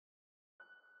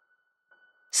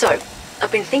So,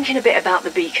 I've been thinking a bit about the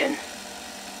beacon.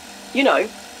 You know,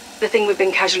 the thing we've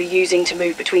been casually using to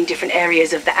move between different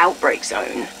areas of the Outbreak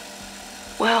zone.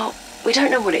 Well, we don't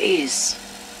know what it is,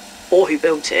 or who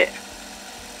built it.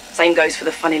 Same goes for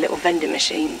the funny little vending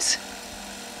machines.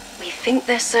 We think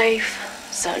they're safe.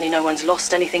 Certainly no one's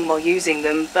lost anything while using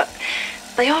them, but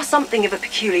they are something of a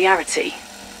peculiarity.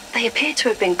 They appear to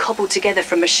have been cobbled together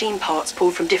from machine parts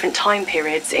pulled from different time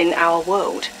periods in our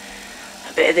world.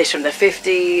 A bit of this from the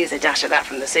 50s, a dash of that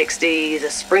from the 60s, a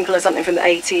sprinkle of something from the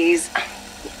 80s.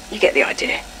 You get the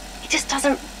idea. It just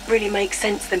doesn't really make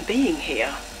sense them being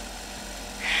here.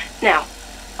 Now,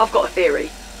 I've got a theory,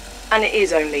 and it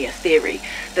is only a theory,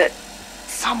 that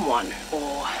someone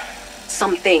or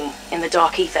something in the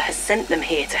dark ether has sent them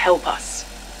here to help us.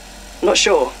 Not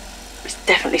sure. It's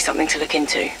definitely something to look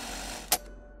into.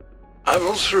 I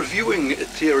was reviewing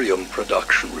Ethereum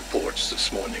production reports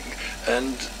this morning,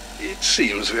 and it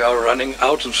seems we are running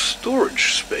out of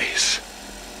storage space.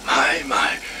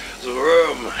 My, the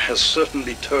worm has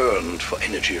certainly turned for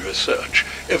energy research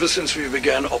ever since we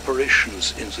began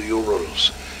operations in the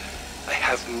Urals. I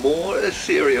have more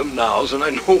Ethereum now than I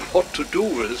know what to do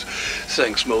with,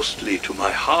 thanks mostly to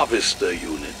my harvester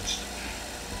units.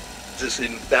 This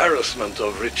embarrassment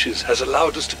of riches has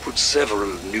allowed us to put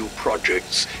several new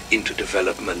projects into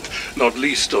development, not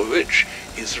least of which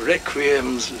is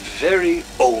Requiem's very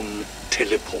own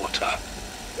teleporter.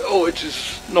 Oh, it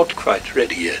is not quite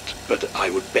ready yet, but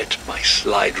I would bet my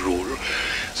slide rule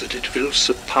that it will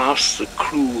surpass the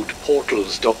crude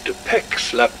portals Dr. Peck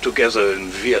slapped together in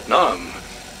Vietnam.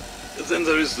 Then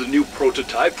there is the new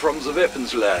prototype from the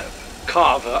weapons lab.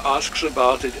 Carver asks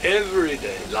about it every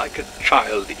day, like a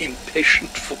child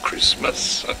impatient for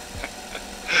Christmas.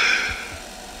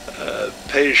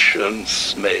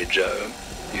 Patience, Major.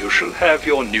 You shall have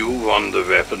your new wonder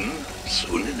weapon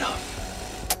soon enough.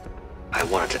 I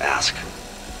wanted to ask,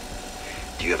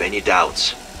 do you have any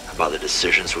doubts about the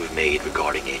decisions we've made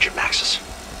regarding Agent Maxis?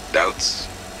 Doubts?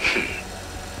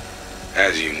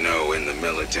 As you know, in the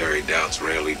military, doubts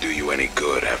rarely do you any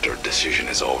good after a decision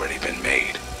has already been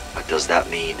made. But does that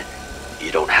mean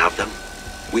you don't have them?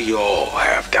 We all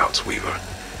have doubts, Weaver.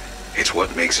 It's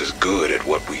what makes us good at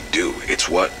what we do. It's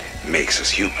what makes us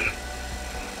human.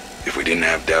 If we didn't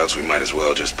have doubts, we might as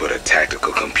well just put a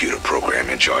tactical computer program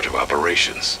in charge of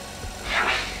operations.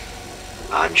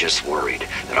 I'm just worried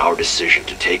that our decision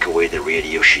to take away the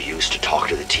radio she used to talk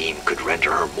to the team could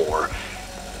render her more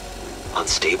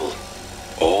unstable.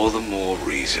 All the more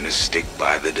reason to stick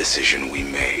by the decision we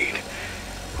made.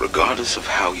 Regardless of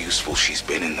how useful she's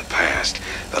been in the past,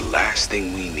 the last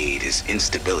thing we need is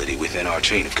instability within our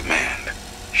chain of command.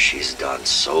 She's done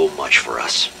so much for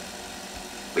us.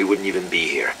 We wouldn't even be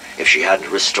here if she hadn't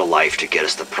risked her life to get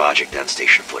us the Project End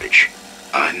Station footage.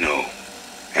 I know.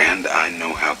 And I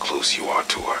know how close you are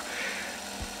to her.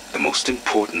 The most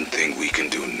important thing we can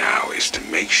do now is to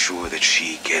make sure that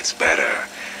she gets better.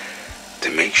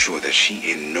 To make sure that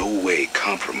she in no way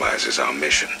compromises our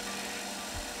mission.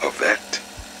 Of that,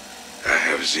 I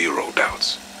have zero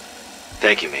doubts.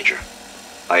 Thank you, Major.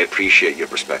 I appreciate your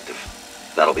perspective.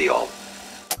 That'll be all.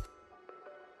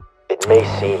 It may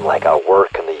seem like our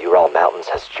work in the Ural Mountains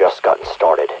has just gotten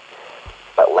started,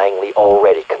 but Langley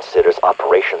already considers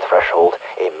Operation Threshold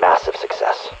a massive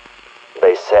success.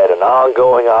 They said an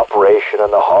ongoing operation in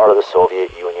the heart of the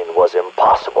Soviet Union was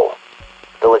impossible.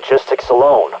 The logistics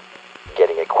alone,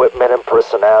 getting equipment and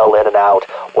personnel in and out,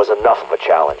 was enough of a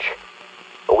challenge.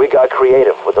 But we got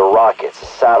creative with the rockets,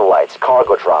 satellites,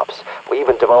 cargo drops. We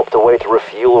even developed a way to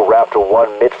refuel Raptor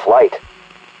 1 mid-flight.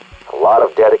 A lot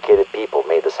of dedicated people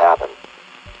made this happen.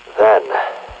 Then,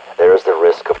 there is the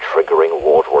risk of triggering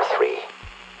World War III.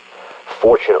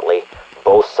 Fortunately,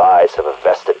 both sides have a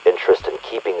vested interest in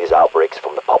keeping these outbreaks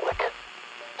from the public.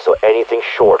 So anything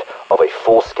short of a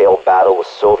full-scale battle with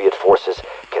Soviet forces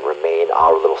can remain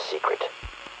our little secret.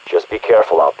 Just be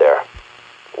careful out there.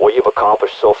 What you've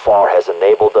accomplished so far has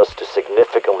enabled us to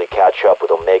significantly catch up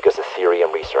with Omega's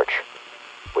Ethereum research.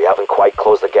 We haven't quite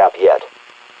closed the gap yet,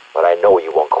 but I know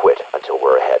you won't quit until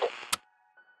we're ahead.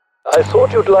 I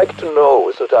thought you'd like to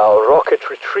know that our rocket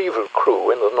retrieval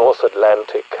crew in the North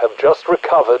Atlantic have just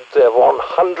recovered their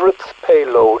 100th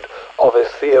payload of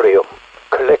Ethereum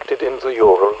collected in the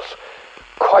Urals.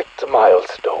 Quite a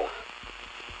milestone.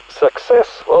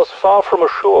 Success was far from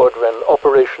assured when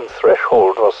Operation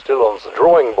Threshold was still on the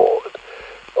drawing board.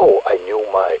 Oh, I knew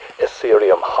my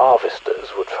Ethereum harvesters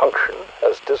would function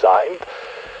as designed.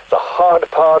 The hard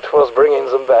part was bringing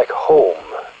them back home,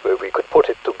 where we could put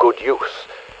it to good use.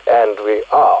 And we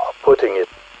are putting it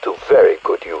to very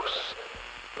good use.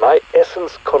 My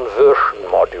essence conversion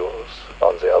modules,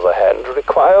 on the other hand,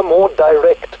 require more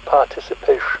direct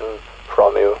participation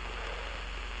from you.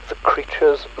 The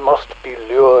creatures must be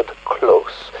lured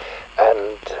close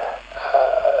and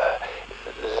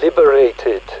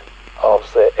liberated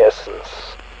of their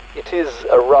essence. It is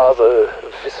a rather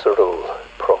visceral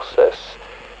process,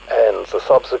 and the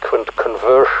subsequent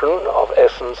conversion of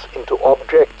essence into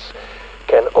objects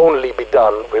can only be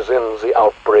done within the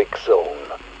outbreak zone.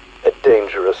 A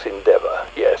dangerous endeavor,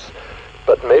 yes,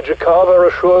 but Major Carver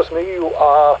assures me you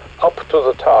are up to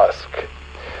the task.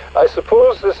 I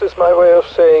suppose this is my way of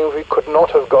saying we could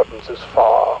not have gotten this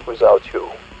far without you.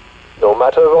 No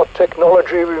matter what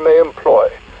technology we may employ,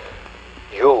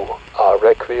 you are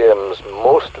Requiem's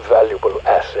most valuable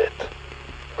asset.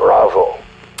 Bravo.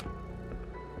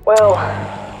 Well,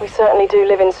 we certainly do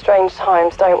live in strange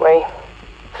times, don't we?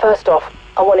 First off,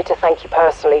 I wanted to thank you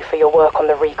personally for your work on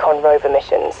the Recon rover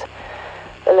missions.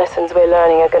 The lessons we're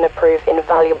learning are going to prove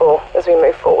invaluable as we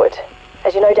move forward.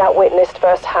 As you no doubt witnessed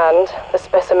firsthand, the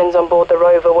specimens on board the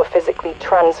rover were physically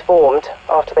transformed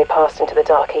after they passed into the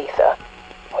dark ether.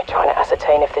 We're trying to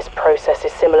ascertain if this process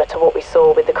is similar to what we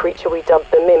saw with the creature we dubbed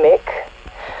the Mimic,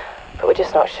 but we're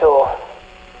just not sure.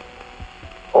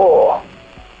 Or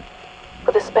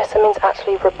were the specimens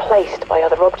actually replaced by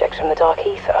other objects from the dark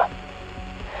ether?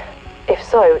 If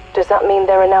so, does that mean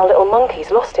there are now little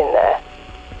monkeys lost in there?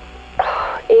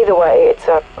 Either way, it's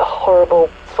a horrible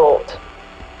thought.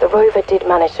 The rover did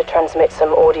manage to transmit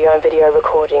some audio and video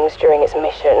recordings during its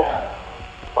mission,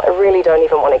 but I really don't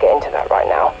even want to get into that right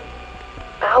now.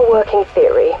 Our working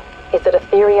theory is that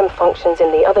Aetherium functions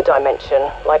in the other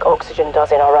dimension like oxygen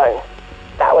does in our own.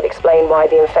 That would explain why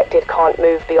the infected can't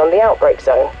move beyond the outbreak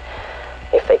zone.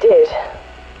 If they did,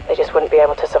 they just wouldn't be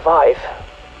able to survive,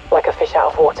 like a fish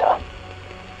out of water.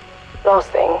 Last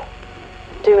thing,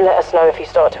 do let us know if you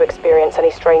start to experience any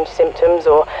strange symptoms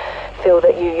or feel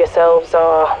that you yourselves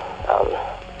are,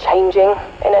 changing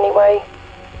in any way.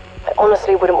 I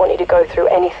honestly wouldn't want you to go through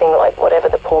anything like whatever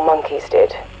the poor monkeys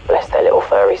did. Bless their little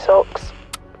furry socks.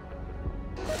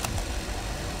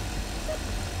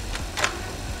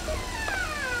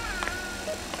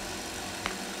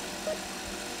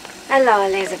 Hello,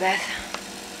 Elizabeth.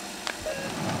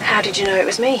 How did you know it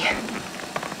was me?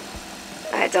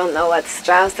 I don't know what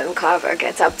Strauss and Carver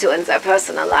get up to in their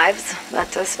personal lives,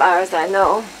 but as far as I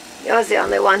know, you're the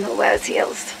only one who wears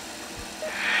heels.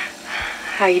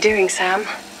 How you doing, Sam?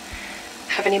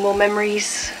 Have any more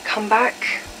memories come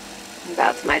back?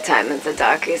 About my time in the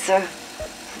dark ether.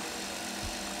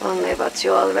 Only what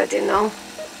you already know.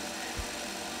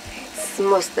 It's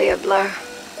mostly a blur.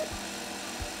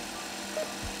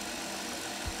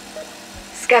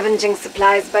 Scavenging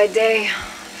supplies by day,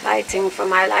 fighting for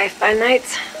my life by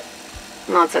night.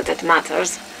 Not that it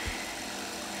matters.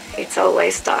 It's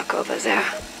always dark over there.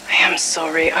 I am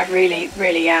sorry, I really,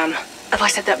 really am. Have I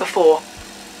said that before?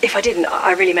 If I didn't,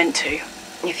 I really meant to.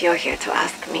 If you're here to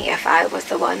ask me if I was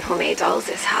the one who made all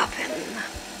this happen,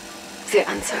 the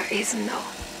answer is no.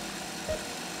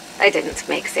 I didn't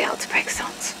make the outbreak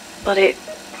zones. But it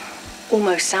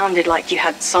almost sounded like you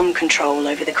had some control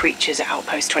over the creatures at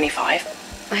Outpost 25.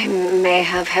 I may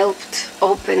have helped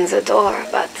open the door,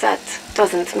 but that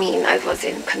doesn't mean I was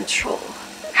in control.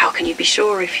 How can you be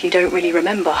sure if you don't really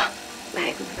remember?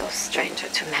 I'm no stranger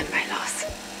to memory loss.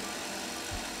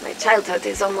 My childhood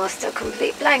is almost a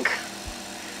complete blank.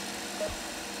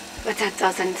 But that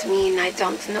doesn't mean I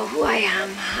don't know who I am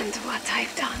and what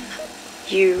I've done.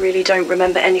 You really don't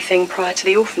remember anything prior to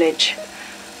the orphanage?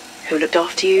 Who looked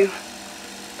after you?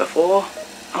 Before?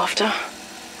 After?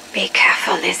 Be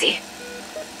careful, Lizzie.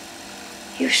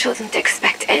 You shouldn't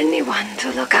expect anyone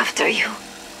to look after you.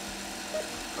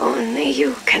 Only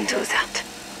you can do that.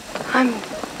 I'm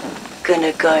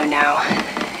gonna go now,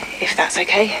 if that's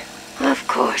okay. Of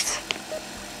course.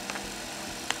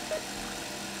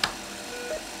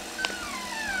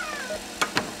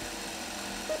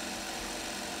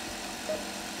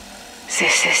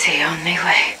 This is the only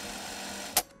way.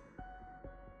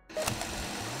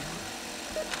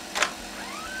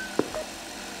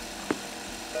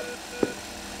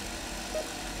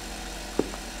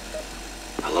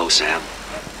 Hello, Sam.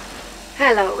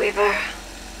 Hello, Weaver.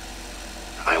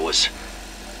 I was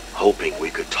hoping we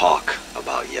could talk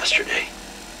about yesterday.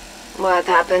 What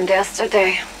happened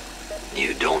yesterday?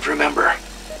 You don't remember?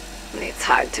 It's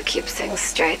hard to keep things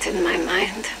straight in my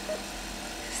mind.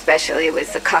 Especially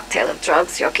with the cocktail of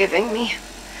drugs you're giving me.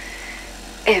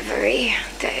 Every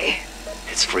day.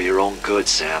 It's for your own good,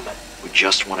 Sam. We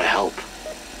just want to help.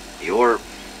 Your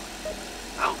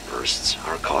outbursts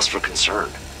are a cause for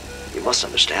concern. You must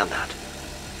understand that.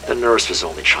 The nurse was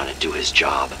only trying to do his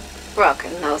job.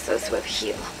 Broken noses will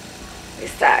heal.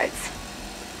 Besides,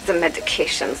 the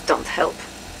medications don't help.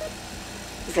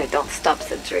 They don't stop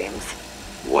the dreams.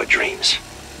 What dreams?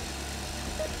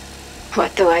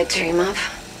 What do I dream of?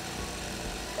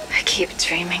 I keep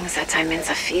dreaming that I'm in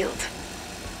the field,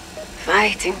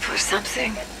 fighting for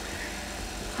something,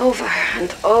 over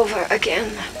and over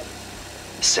again.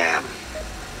 Sam,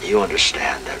 you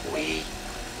understand that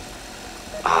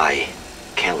I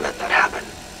can't let that happen.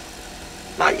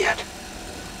 Not yet.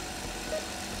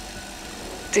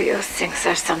 Do you think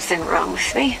there's something wrong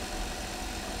with me?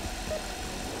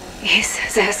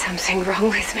 Is there something wrong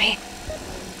with me?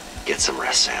 Get some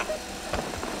rest, Sam.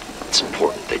 It's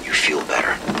important that you feel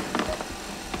better.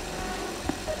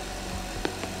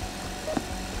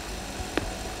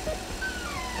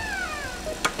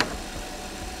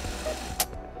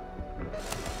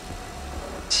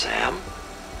 Sam?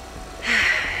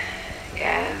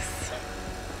 Yes.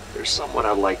 There's someone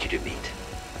I'd like you to meet.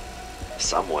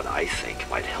 Someone I think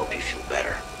might help you feel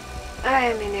better. I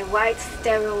am in a white,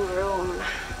 sterile room.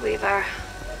 Weaver,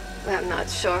 I'm not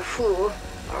sure who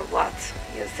or what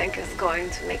you think is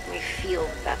going to make me feel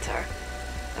better.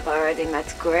 I've already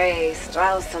met Gray,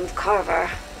 Strauss, and Carver.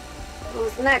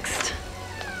 Who's next?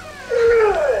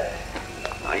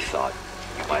 I thought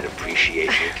you might appreciate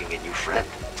making a new friend.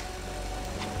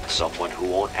 Someone who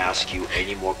won't ask you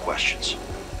any more questions.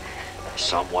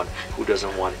 Someone who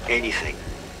doesn't want anything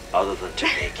other than to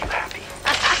make you happy.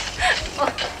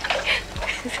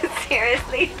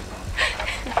 Seriously?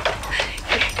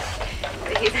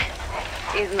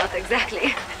 He's not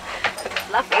exactly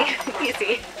fluffy, is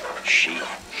he?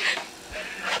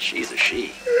 She's a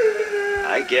she.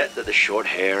 I get that the short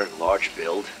hair and large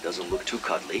build doesn't look too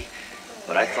cuddly,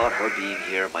 but I thought her being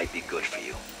here might be good for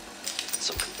you.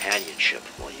 Some companionship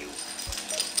while you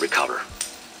recover.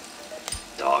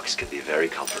 Dogs can be very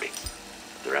comforting.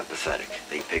 They're empathetic.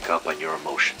 They pick up on your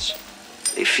emotions.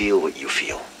 They feel what you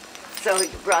feel. So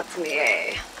you brought me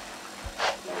a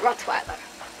Rottweiler.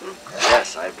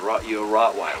 Yes, I brought you a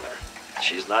Rottweiler.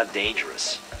 She's not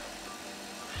dangerous.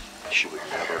 She would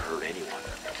never hurt anyone.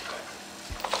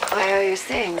 Why are you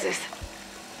saying this?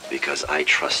 Because I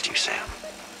trust you, Sam.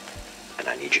 And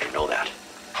I need you to know that.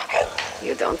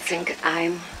 You don't think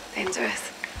I'm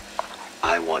dangerous?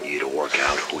 I want you to work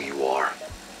out who you are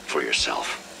for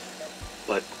yourself.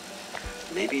 But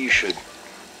maybe you should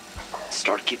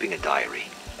start keeping a diary,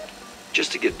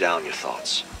 just to get down your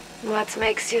thoughts. What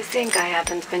makes you think I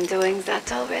haven't been doing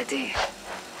that already?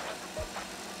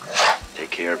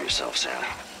 Take care of yourself, Sam.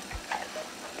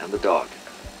 And the dog.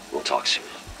 We'll talk soon.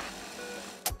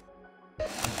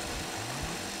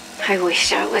 I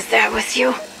wish I was there with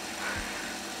you.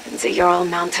 In the Ural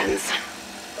Mountains.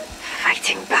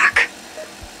 Fighting back.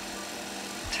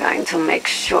 Trying to make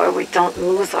sure we don't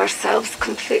lose ourselves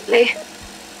completely.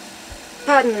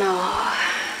 But no.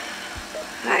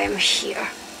 I am here.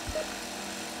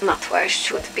 Not where I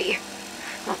should be.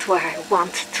 Not where I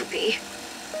want to be.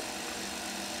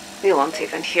 You won't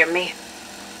even hear me.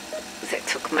 They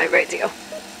took my radio.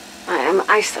 I am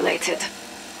isolated.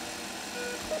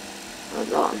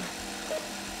 Alone.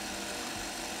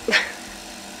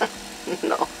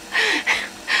 No.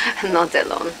 Not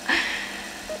alone.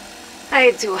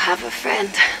 I do have a friend.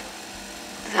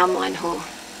 Someone who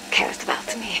cares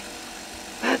about me.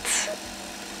 But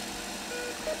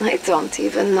I don't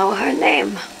even know her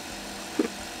name.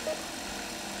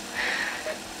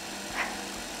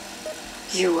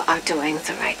 You are doing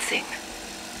the right thing.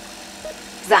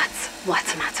 That's what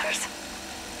matters.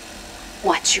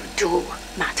 What you do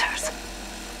matters.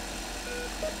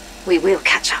 We will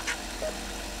catch up.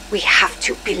 We have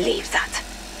to believe that.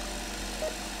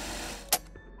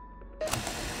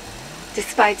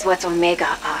 Despite what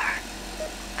Omega are,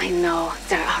 I know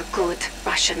there are good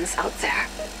Russians out there.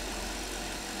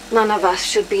 None of us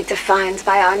should be defined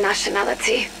by our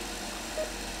nationality,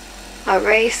 our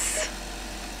race,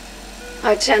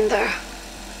 our gender.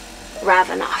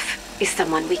 Ravenov is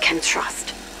someone we can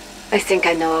trust. I think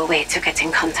I know a way to get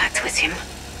in contact with him.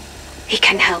 He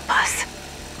can help us.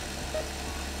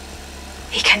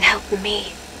 He can help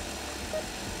me.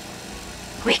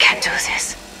 We can do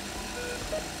this.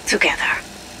 Together.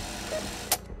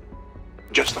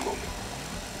 Just a moment.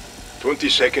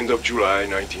 22nd of July,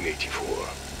 1984.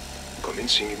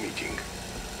 Commencing a meeting.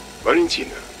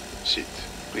 Valentina, sit,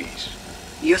 please.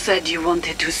 You said you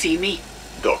wanted to see me.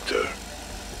 Doctor,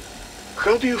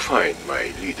 how do you find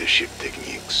my leadership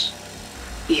techniques?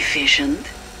 Efficient.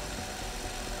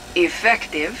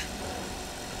 Effective.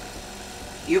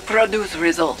 You produce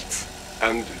results.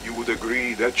 And you would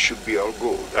agree that should be our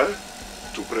goal, huh?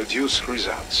 To produce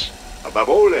results. Above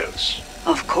all else.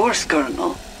 Of course,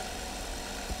 Colonel.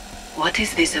 What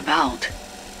is this about?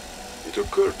 It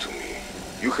occurred to me.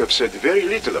 You have said very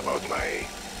little about my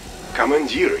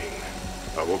commandeering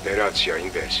of Operatia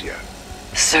Inversia.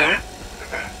 Sir?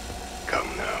 Come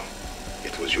now.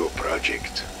 It was your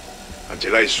project.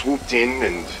 Until I swooped in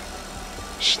and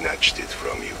snatched it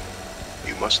from you.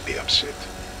 You must be upset.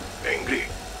 Angry.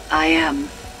 I am,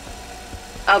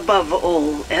 above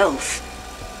all else,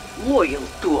 loyal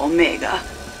to Omega.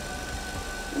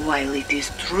 While it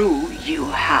is true you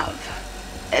have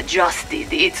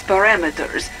adjusted its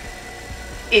parameters,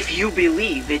 if you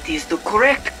believe it is the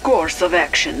correct course of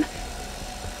action,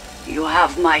 you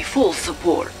have my full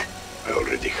support. I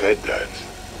already had that.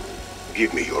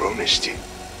 Give me your honesty.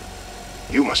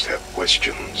 You must have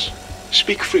questions.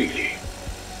 Speak freely.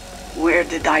 Where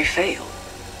did I fail?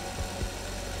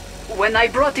 When I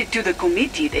brought it to the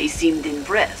committee, they seemed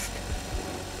impressed.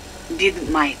 Did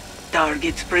my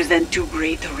targets present too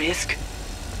great a risk?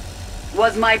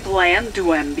 Was my plan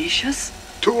too ambitious?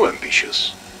 Too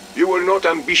ambitious. You were not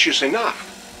ambitious enough.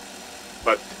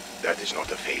 But that is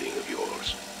not a failing of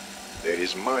yours. There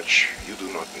is much you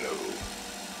do not know.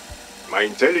 My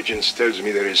intelligence tells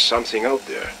me there is something out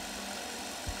there.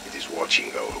 It is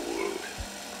watching our world,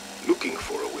 looking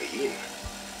for a way in.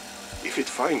 If it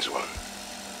finds one,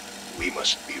 we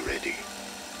must be ready.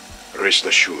 Rest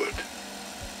assured,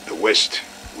 the West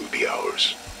will be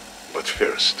ours. But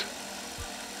first,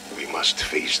 we must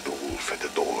face the wolf at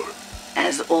the door.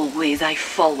 As always, I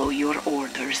follow your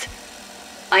orders.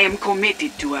 I am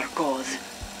committed to our cause.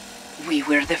 We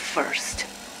were the first.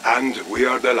 And we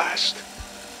are the last.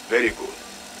 Very good.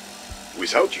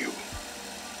 Without you,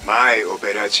 my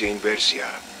Operatia Inversia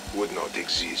would not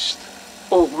exist.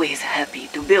 Always happy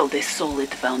to build a solid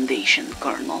foundation,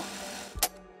 Colonel.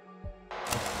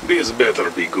 This better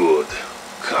be good.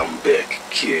 Come back,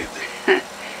 kid.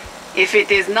 If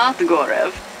it is not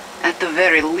Gorev, at the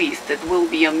very least it will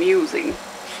be amusing.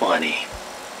 Funny.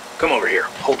 Come over here.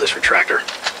 Hold this retractor.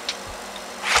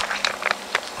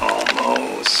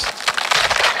 Almost.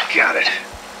 Got it.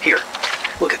 Here,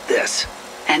 look at this.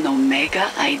 An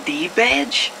Omega ID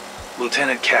badge?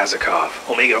 Lieutenant Kazakov,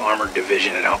 Omega Armored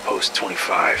Division at Outpost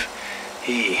 25.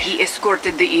 He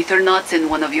escorted the Aethernauts in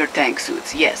one of your tank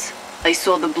suits, yes. I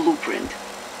saw the blueprint.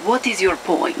 What is your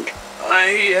point?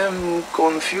 I am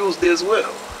confused as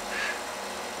well.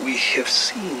 We have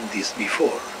seen this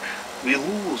before. We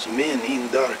lose men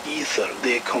in dark ether,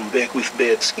 they come back with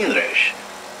bad skin rash.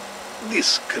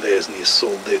 This Krasny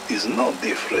soldat is no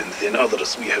different than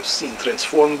others we have seen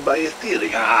transformed by Aether.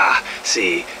 Ah,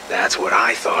 see, that's what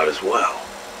I thought as well.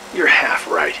 You're half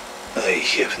right. I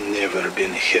have never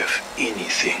been half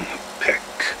anything, Peck.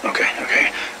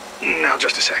 Okay. Now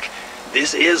just a sec.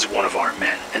 This is one of our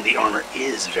men, and the armor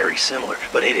is very similar,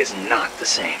 but it is not the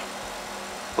same.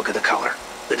 Look at the color,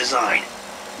 the design.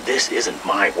 This isn't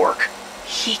my work.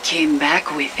 He came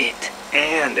back with it.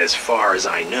 And as far as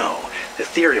I know,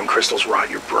 Aetherium crystals rot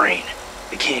your brain.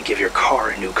 They can't give your car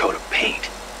a new coat of paint.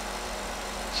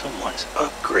 Someone's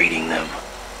upgrading them.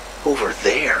 Over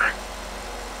there.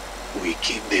 We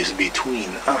keep this between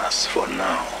us for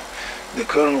now. The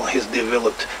Colonel has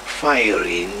developed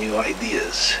fiery new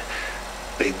ideas.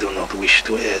 I do not wish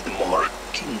to add more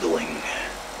kindling.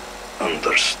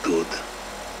 Understood?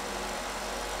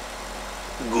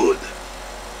 Good.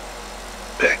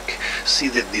 Peck, see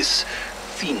that this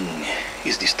thing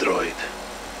is destroyed.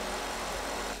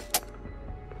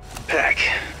 Peck,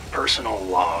 personal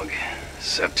log,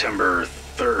 September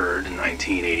 3rd,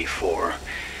 1984,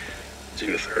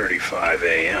 2:35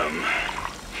 a.m.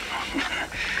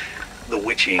 The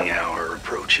witching hour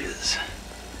approaches.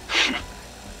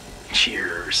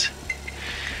 Cheers.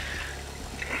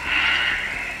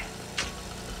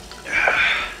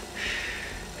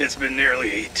 It's been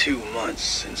nearly 2 months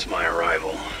since my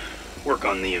arrival. Work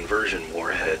on the inversion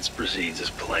warheads proceeds as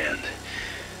planned.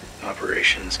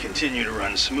 Operations continue to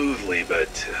run smoothly,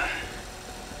 but...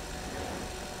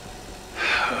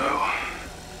 oh,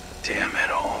 damn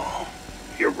it all.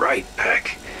 You're right,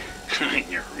 Peck.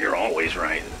 You're always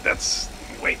right.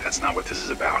 Wait, that's not what this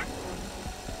is about.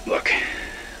 Look,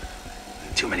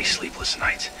 too many sleepless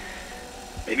nights.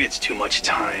 Maybe it's too much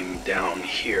time down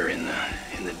here in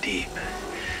the deep,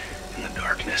 in the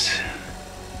darkness.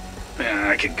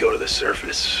 I could go to the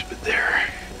surface, but there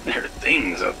are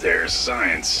things up there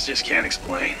science just can't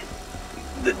explain.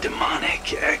 The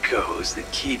demonic echoes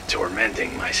that keep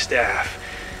tormenting my staff.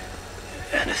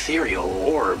 An ethereal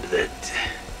orb that,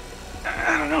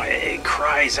 I don't know, it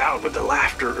cries out with the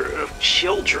laughter of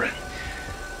children.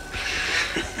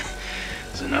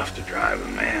 It's enough to drive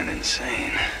a man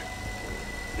insane.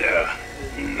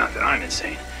 Not that I'm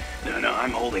insane. No,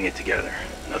 I'm holding it together.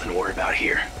 Nothing to worry about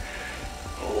here.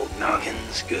 old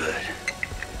noggin's good.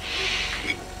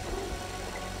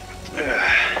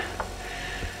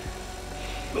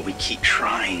 But we keep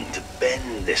trying to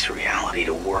bend this reality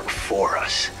to work for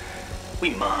us. We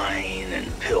mine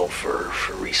and pilfer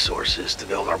for resources to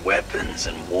build our weapons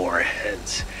and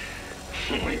warheads.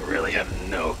 We really have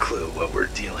no clue what we're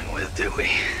dealing with, do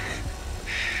we?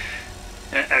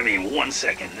 I mean, 1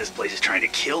 second this place is trying to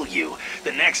kill you.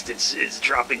 The next it's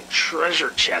dropping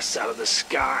treasure chests out of the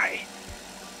sky.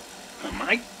 Am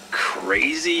I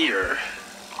crazy or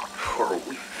are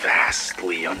we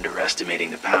vastly underestimating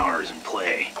the powers in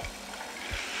play?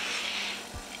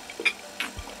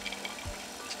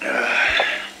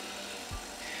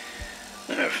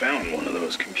 I found one of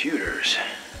those computers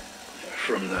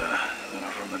from the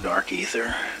dark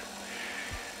Aether.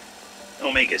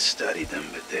 Omega studied them,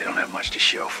 but they don't have much to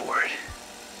show for it.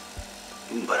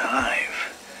 But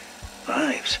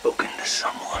I've spoken to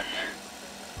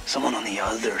someone on the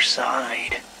other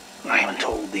side. I haven't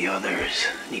told the others.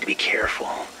 I need to be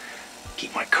careful.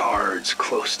 Keep my cards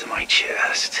close to my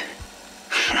chest.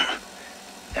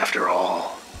 After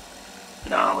all,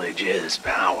 knowledge is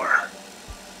power.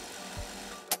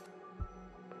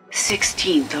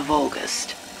 16th of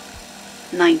August,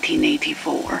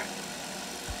 1984.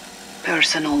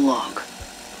 Personal log.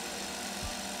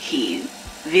 He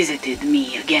visited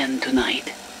me again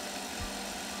tonight.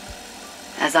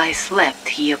 As I slept,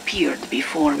 he appeared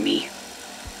before me.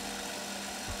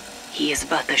 He is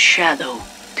but a shadow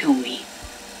to me,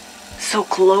 so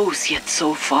close yet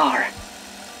so far.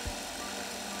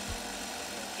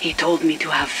 He told me to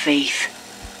have faith.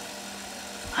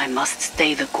 I must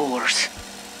stay the course.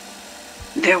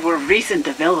 There were recent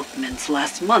developments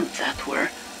last month that were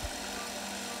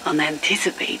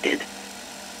unanticipated.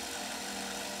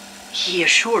 He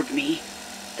assured me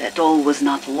that all was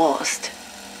not lost.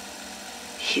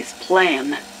 His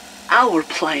plan, our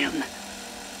plan,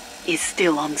 is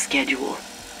still on schedule.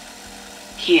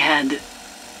 He had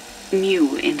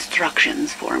new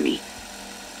instructions for me.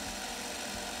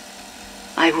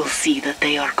 I will see that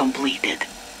they are completed.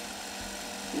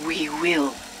 We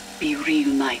will be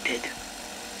reunited.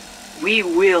 We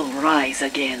will rise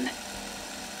again.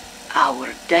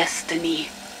 Our destiny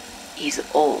is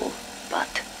all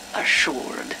but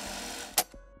assured.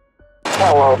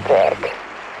 Hello, Beck.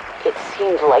 It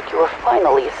seems like you're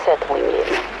finally settling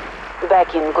in.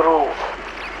 Back in groove,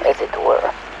 as it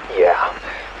were. Yeah.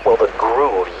 Well, the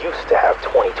groove used to have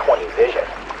 20/20 vision.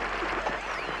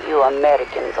 You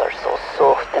Americans are so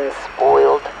soft and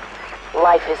spoiled.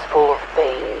 Life is full of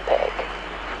pain, Beck.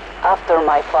 After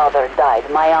my father died,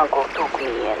 my uncle took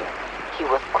me in. He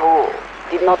was cruel,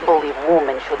 did not believe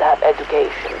women should have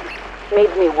education,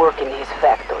 made me work in his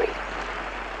factory.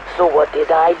 So what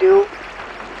did I do?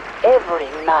 Every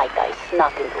night I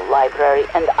snuck into the library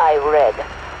and I read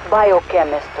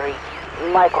biochemistry,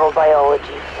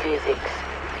 microbiology, physics.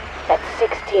 At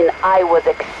 16, I was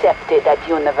accepted at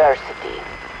university.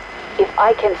 If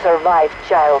I can survive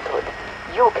childhood,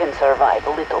 you can survive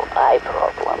little eye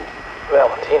problem.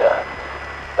 Valentina,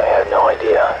 I had no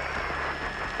idea.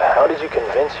 How did you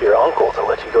convince your uncle to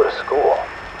let you go to school?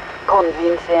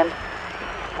 Convince him?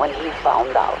 When he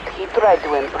found out, he tried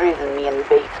to imprison me in the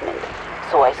basement,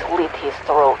 so I slit his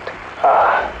throat.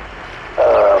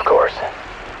 Of course.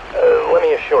 Let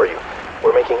me assure you,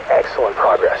 we're making excellent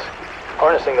progress.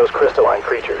 Harnessing those crystalline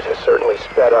creatures has certainly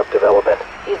sped up development.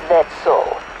 Is that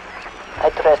so? I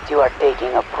trust you are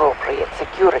taking appropriate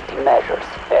security measures.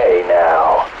 Hey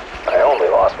now, I only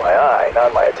lost my eye,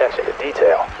 not my attention to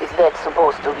detail. Is that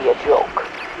supposed to be a joke?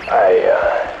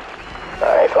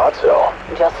 I thought so.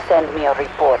 Just send me a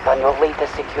report on your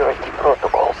latest security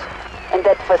protocols. And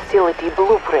that facility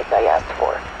blueprint I asked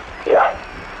for. Yeah,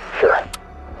 sure.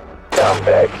 Come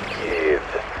back, kid.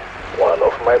 One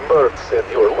of my birds said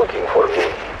you were looking for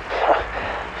me.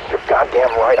 You're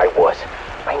goddamn right I was.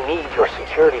 I need your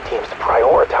security teams to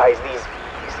prioritize these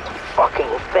fucking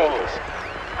things.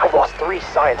 I've lost 3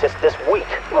 scientists this week.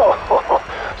 Oh,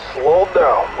 slow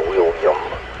down, William.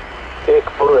 Take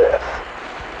breath.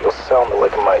 You'll sound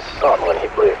like my son when he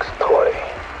breaks toy.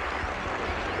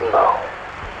 Now,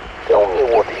 tell me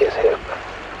what has happened,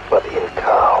 but in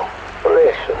calm,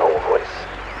 rational voice,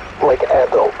 like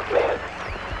adult man.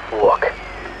 Look,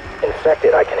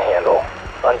 infected I can handle.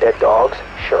 Undead dogs,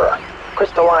 sure.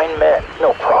 Crystalline men,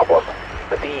 no problem.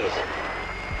 But these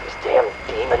damn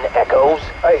demon echoes?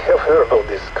 I have heard of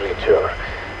this creature.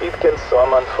 It can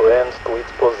summon friends to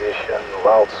its position,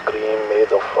 loud scream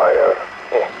made of fire.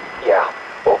 Yeah,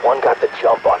 well, one got the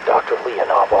jump on Dr.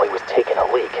 Leonov while he was taking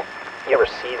a leak. You ever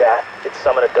see that? It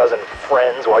summon a dozen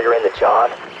friends while you're in the John?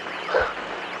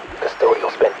 Custodial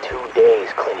spent 2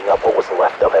 days cleaning up what was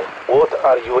left of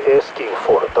you asking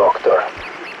for, Doctor?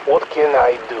 What can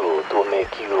I do to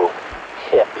make you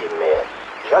happy, man?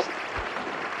 Just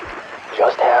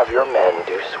have your men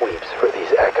do sweeps for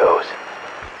these echoes.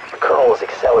 The Colonel has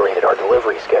accelerated our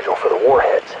delivery schedule for the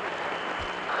warheads.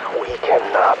 We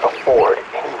cannot afford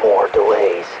any more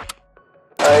delays.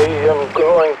 I am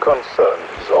growing concerned,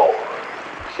 Zol.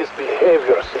 His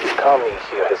behavior since coming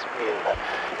here has been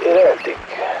erratic.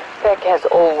 Peck has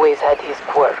always had his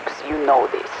quirks, you know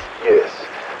this. Yes,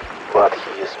 but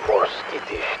he is more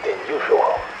skittish than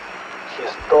usual. He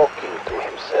is talking to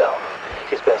himself.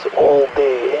 He spends all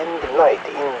day and night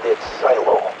in that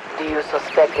silo. Do you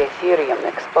suspect Aetherium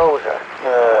exposure?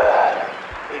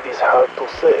 It is hard to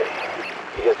say.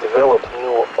 He has developed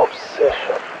new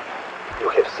obsession. You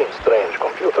have seen Strange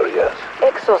Computer, yes?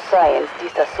 Exoscience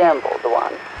disassembled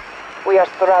one. We are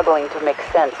struggling to make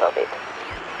sense of it.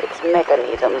 Its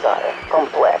mechanisms are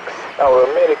complex. Our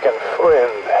American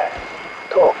friend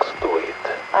talks to it.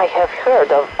 I have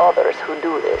heard of others who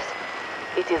do this.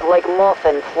 It is like moth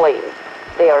and flame.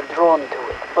 They are drawn to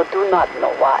it, but do not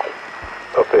know why.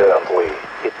 Apparently,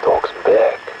 it talks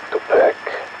back to Peck.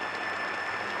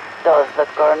 Does the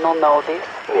Colonel know this?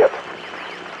 Yep.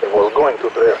 He was going to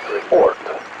draft a report.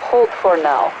 Hold for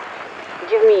now.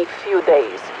 Give me a few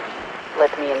days.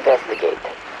 Let me investigate.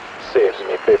 Saves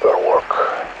me paperwork.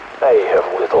 I have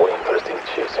little interest in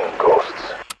chasing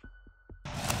ghosts.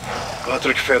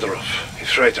 Patrick Fedorov,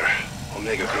 Freighter,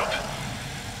 Omega Group.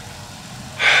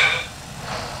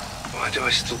 Why do I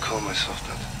still call myself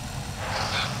that?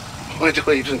 Why do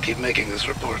I even keep making these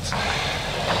reports?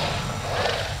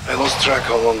 I lost track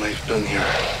how long they've been here.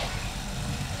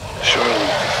 Surely,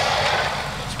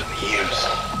 it's been years.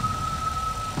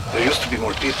 There used to be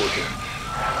more people here.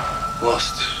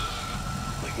 Lost,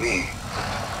 like me.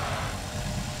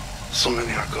 So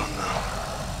many are gone now.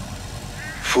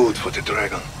 Food for the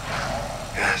dragon.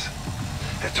 Yes,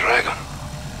 a dragon.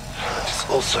 It is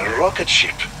also a rocket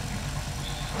ship.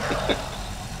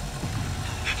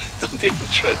 Don't even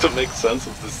try to make sense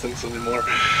of these things anymore.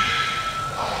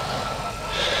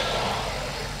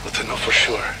 What I know for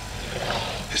sure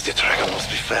is the dragon must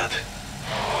be fed.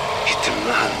 It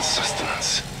demands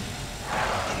sustenance.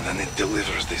 And then it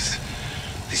delivers this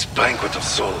banquet of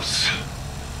souls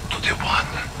to the One.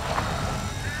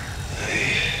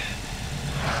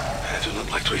 I do not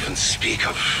like to even speak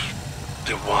of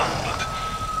the One, but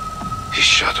his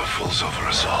shadow falls over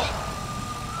us all.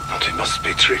 And we must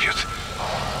pay tribute.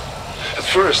 At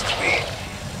first,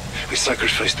 we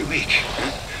sacrificed the weak.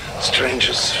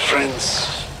 Strangers, friends,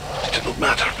 it did not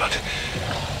matter, but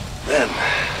then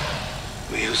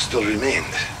we who still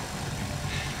remained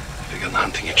began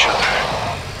hunting each other.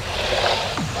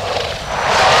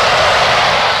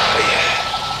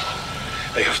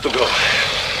 I have to go.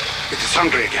 It is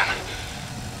hungry again.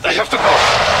 I have to go.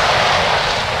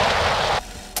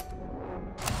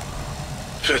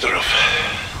 Fedorov,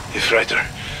 Freighter,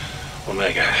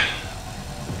 Omega.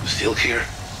 Still here.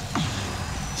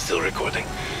 Still recording.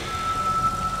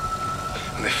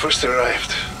 When I first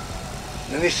arrived,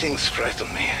 many things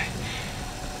frightened me.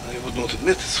 I would not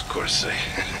admit this, of course. I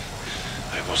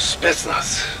was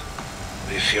Spetsnaz.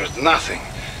 I feared nothing.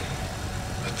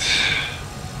 But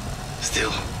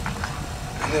still,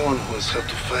 anyone who has had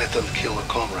to fight and kill a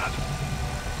comrade,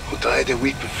 who died a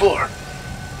week before,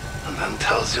 and then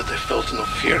tells you they felt no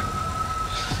fear.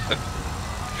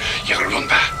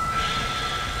 Yarunda.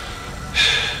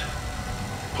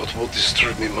 What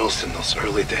disturbed me most in those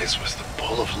early days was the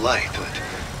ball of light that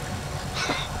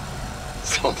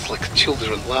sounds like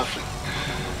children laughing.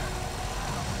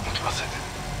 What was it?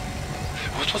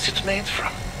 What was it made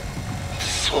from? The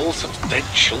souls of dead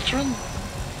children?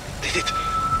 Did it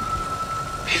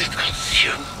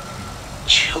consume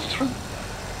children?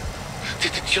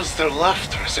 Did it use their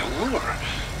laughter as a lure?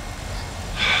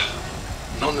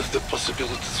 None of the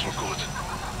possibilities were good.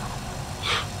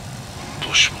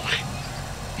 Bushmoy,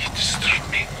 he disturbed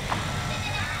me.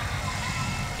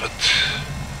 But,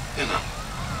 you know,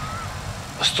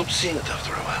 I stopped seeing it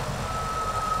after a while.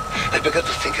 I began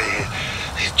to think I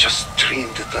just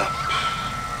dreamed it up.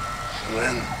 And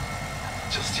then,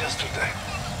 just yesterday,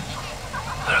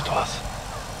 there it was,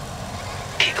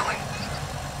 giggling.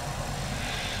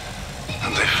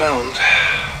 And I found I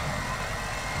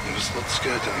was not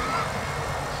scared anymore.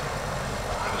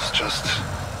 I was just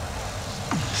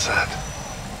sad.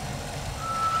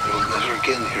 I will never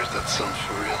again hear that sound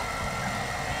for real.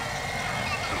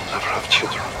 I will never have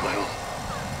children of my own.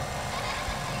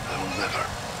 I will never,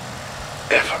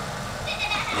 ever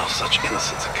know such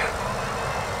innocence again.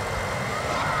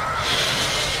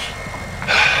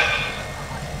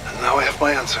 And now I have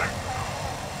my answer.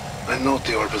 I know what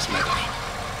the orb is made of.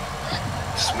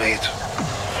 It's made of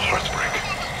heartbreak.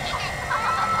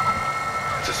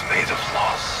 It is made of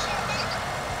loss.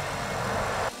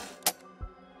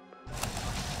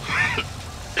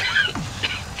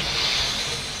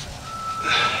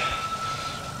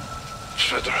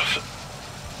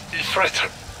 Fredder.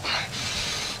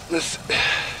 This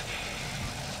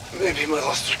may be my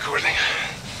last recording.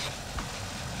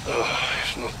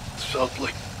 I've not felt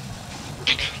like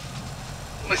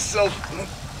myself in a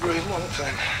very long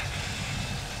time.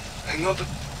 I know that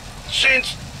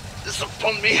change is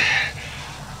upon me.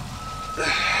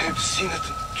 I've seen it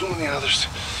in too many others.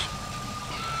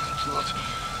 I do not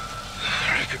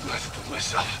recognize it in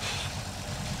myself.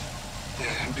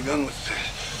 I began with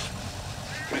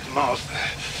mouth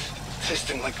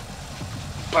tasting like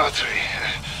battery.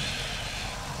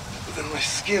 Then my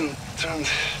skin turned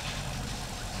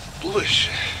bluish.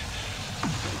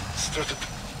 It started to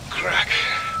crack.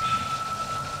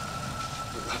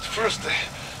 At first I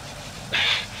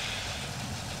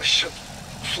shed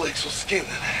flakes of skin,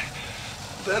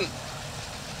 and then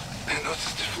I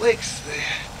noticed the flakes, they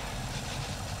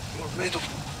were made of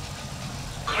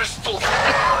crystals.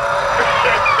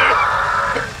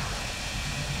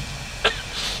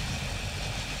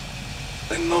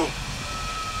 I know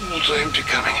what I am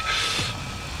becoming.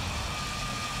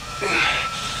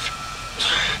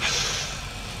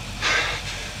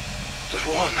 The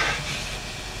one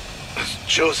has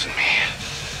chosen me.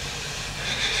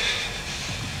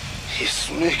 He's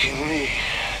making me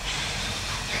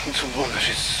into one of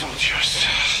his soldiers.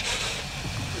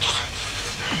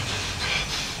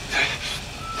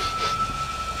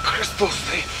 Crystals,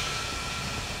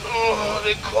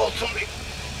 they call to me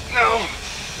now.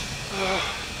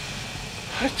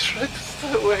 I tried to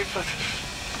stay away, but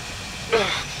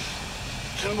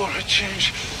the more I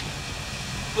change,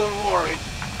 the more I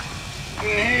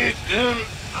need them.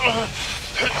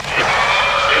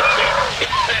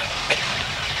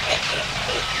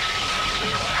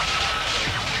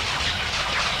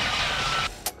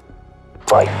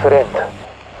 My friend,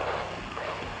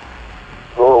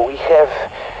 though we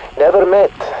have never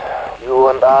met, you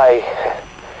and I,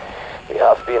 we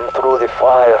have been through the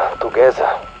fire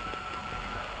together.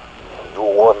 You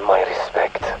won my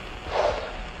respect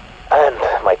and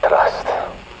my trust.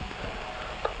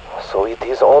 So it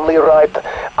is only right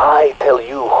I tell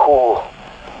you who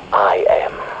I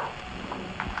am.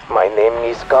 My name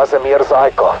is Kazimir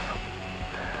Zykov.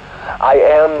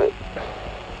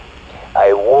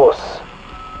 I was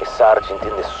a sergeant in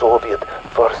the Soviet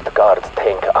 1st Guards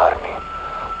Tank Army.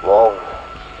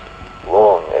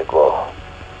 Long ago.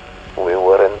 We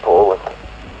were in Poland,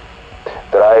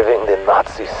 driving the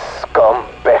Nazi scum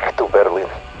back to Berlin.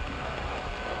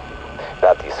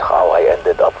 That is how I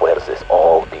ended up where this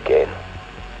all began.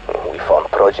 We found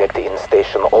Project In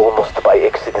Station almost by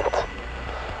accident.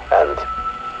 And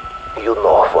you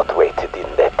know what waited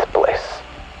in that place.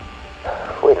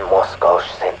 When Moscow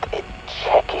sent a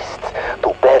Chekist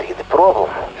to bury the problem,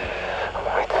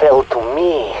 it fell to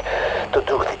me to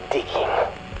do the digging.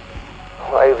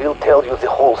 I will tell you the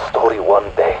whole story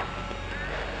one day.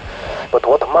 But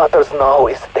what matters now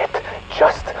is that,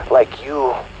 just like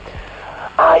you,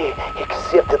 I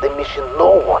accepted a mission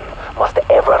no one must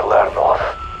ever learn of,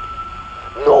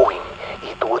 knowing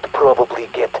it would probably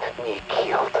get me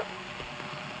killed.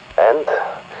 And,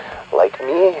 like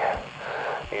me,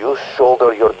 you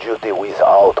shoulder your duty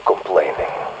without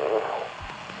complaining.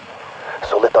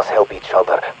 So let us help each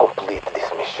other complete this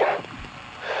mission.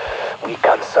 We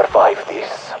can survive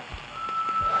this.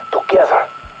 Together.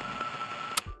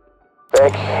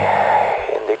 Back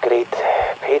in the Great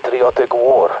Patriotic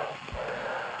War,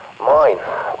 mine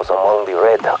was among the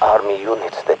Red Army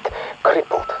units that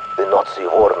crippled the Nazi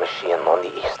war machine on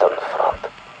the Eastern Front.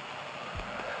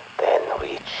 Then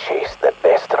we chased the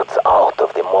bastards out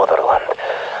of the motherland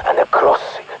and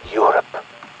across Europe.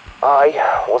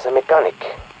 I was a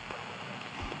mechanic.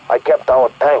 I kept our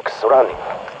tanks running.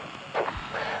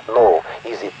 No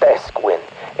easy task when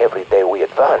every day we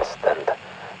advanced, and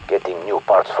getting new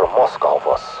parts from Moscow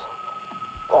was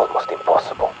almost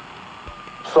impossible.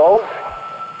 So,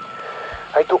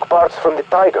 I took parts from the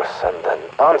Tigers and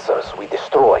Panzers we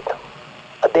destroyed,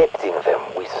 adapting them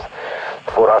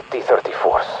for our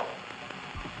T-34s.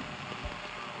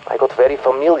 I got very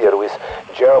familiar with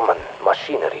German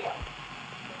machinery.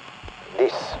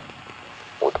 This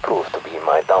would prove to be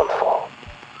my downfall.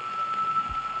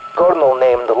 Colonel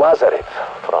named Lazarev,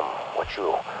 from what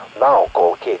you now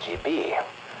call KGB,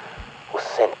 was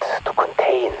sent to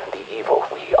contain the evil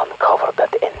we uncovered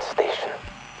at N Station.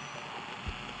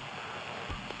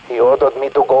 He ordered me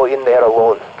to go in there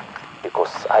alone, because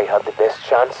because I had the best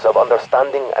chance of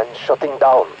understanding and shutting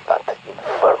down that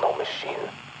infernal machine.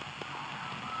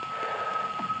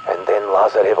 And then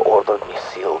Lazarev ordered me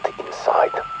sealed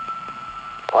inside.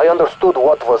 I understood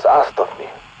what was asked of me.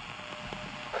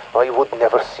 I would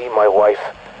never see my wife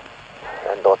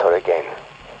and daughter again.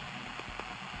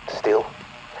 Still,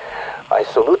 I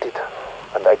saluted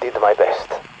and I did my best.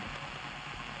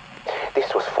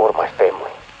 This was for my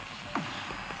family,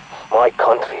 my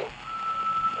country,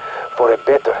 for a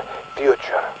better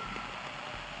future.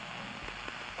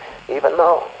 Even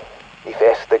now, if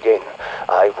asked again,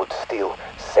 I would still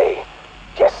say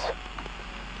yes.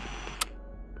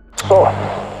 So,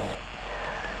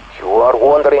 you are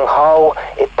wondering how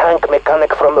a tank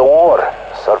mechanic from the war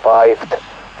survived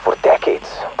for decades,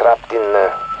 trapped in,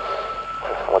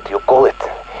 what do you call it?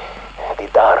 The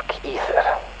dark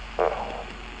ether.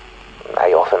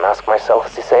 I often ask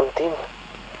myself the same thing.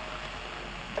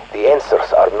 The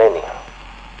answers are many.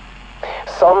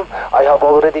 Some I have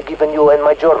already given you in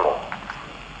my journal.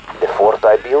 The fort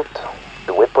I built,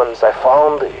 the weapons I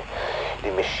found,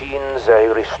 the machines I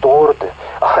restored,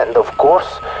 and of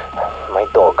course, my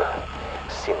dog,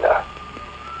 Sinner.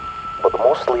 But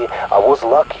mostly I was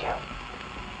lucky.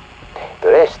 The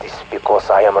rest is because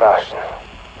I am Russian.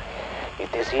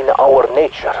 It is in our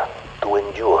nature to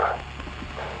endure.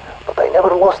 But I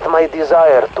never lost my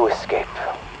desire to escape,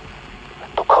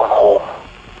 to come home,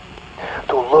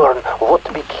 to learn what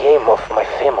became of my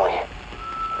family.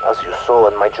 As you saw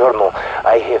in my journal,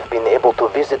 I have been able to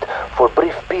visit for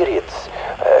brief periods,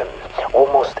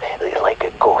 almost like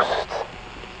a ghost.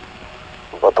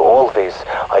 But always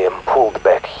I am pulled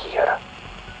back here.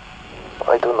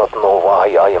 I do not know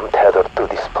why I am tethered to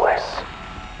this place.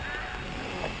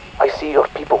 I see your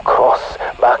people cross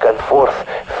back and forth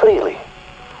freely.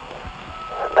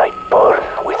 And I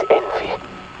burn with envy.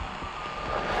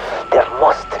 There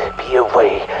must be a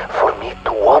way for me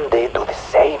to one day do the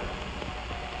same.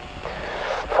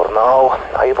 For now,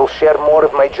 I will share more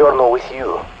of my journal with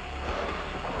you.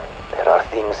 There are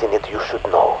things in it you should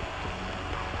know.